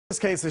This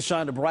case has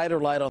shined a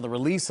brighter light on the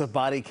release of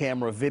body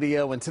camera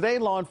video, and today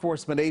law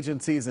enforcement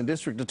agencies and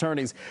district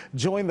attorneys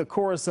join the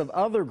chorus of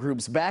other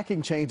groups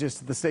backing changes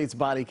to the state's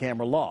body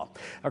camera law.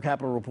 Our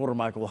Capitol reporter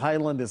Michael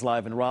Hyland is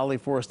live in Raleigh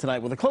for us tonight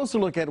with a closer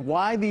look at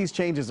why these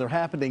changes are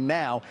happening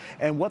now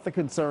and what the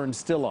concerns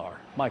still are.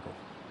 Michael.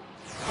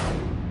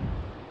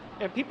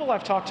 People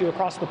I've talked to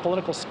across the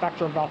political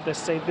spectrum about this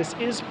say this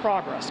is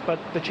progress, but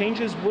the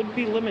changes would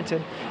be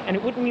limited, and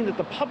it wouldn't mean that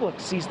the public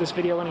sees this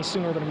video any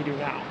sooner than we do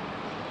now.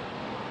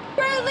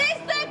 Release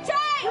the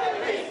tape!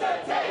 Release the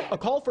tape! A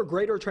call for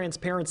greater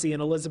transparency in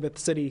Elizabeth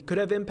City could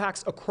have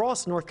impacts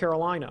across North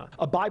Carolina.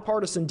 A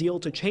bipartisan deal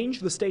to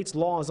change the state's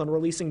laws on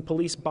releasing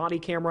police body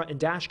camera and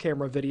dash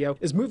camera video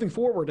is moving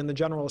forward in the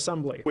General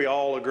Assembly. We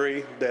all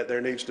agree that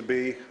there needs to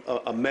be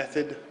a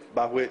method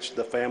by which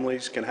the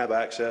families can have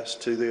access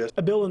to this.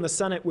 A bill in the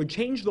Senate would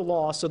change the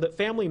law so that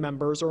family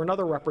members or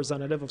another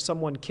representative of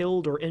someone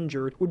killed or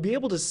injured would be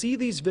able to see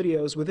these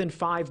videos within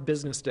 5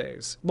 business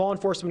days. Law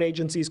enforcement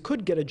agencies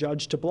could get a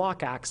judge to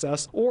block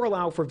access or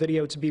allow for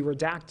video to be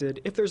redacted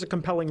if there's a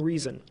compelling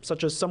reason,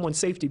 such as someone's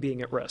safety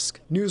being at risk.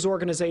 News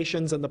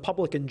organizations and the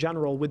public in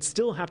general would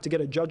still have to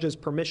get a judge's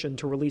permission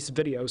to release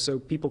video so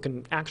people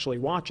can actually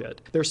watch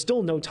it. There's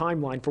still no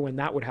timeline for when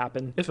that would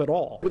happen, if at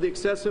all. With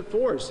excessive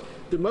force,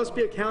 there must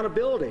be accountability,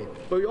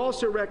 but we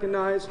also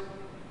recognize,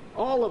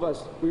 all of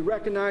us, we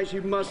recognize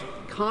you must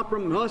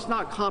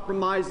not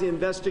compromise the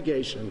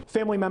investigation.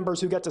 Family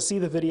members who get to see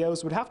the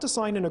videos would have to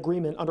sign an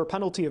agreement under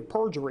penalty of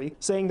perjury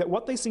saying that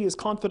what they see is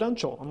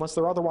confidential unless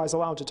they're otherwise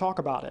allowed to talk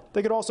about it.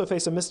 They could also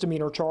face a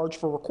misdemeanor charge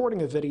for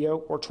recording a video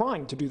or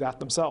trying to do that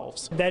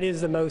themselves. That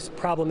is the most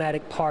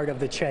problematic part of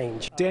the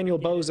change. Daniel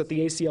Bose at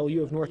the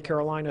ACLU of North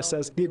Carolina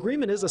says the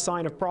agreement is a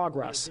sign of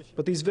progress,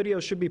 but these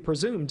videos should be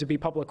presumed to be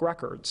public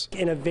records.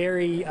 In a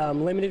very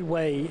limited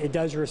way, it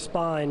does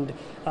respond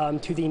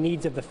to the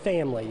needs of the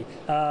family,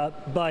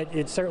 but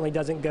it certainly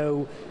doesn't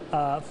go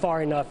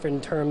far enough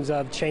in terms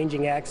of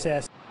changing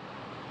access.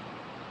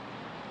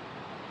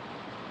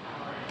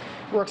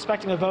 We're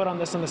expecting a vote on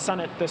this in the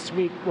Senate this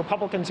week.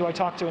 Republicans who I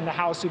talked to in the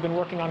House who've been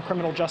working on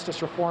criminal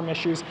justice reform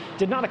issues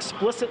did not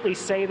explicitly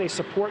say they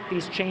support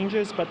these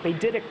changes, but they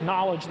did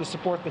acknowledge the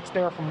support that's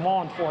there from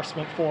law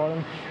enforcement for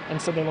them,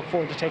 and so they look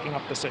forward to taking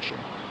up this issue.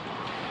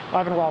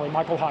 Live in Raleigh,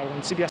 Michael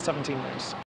Hyland, CBS 17 News.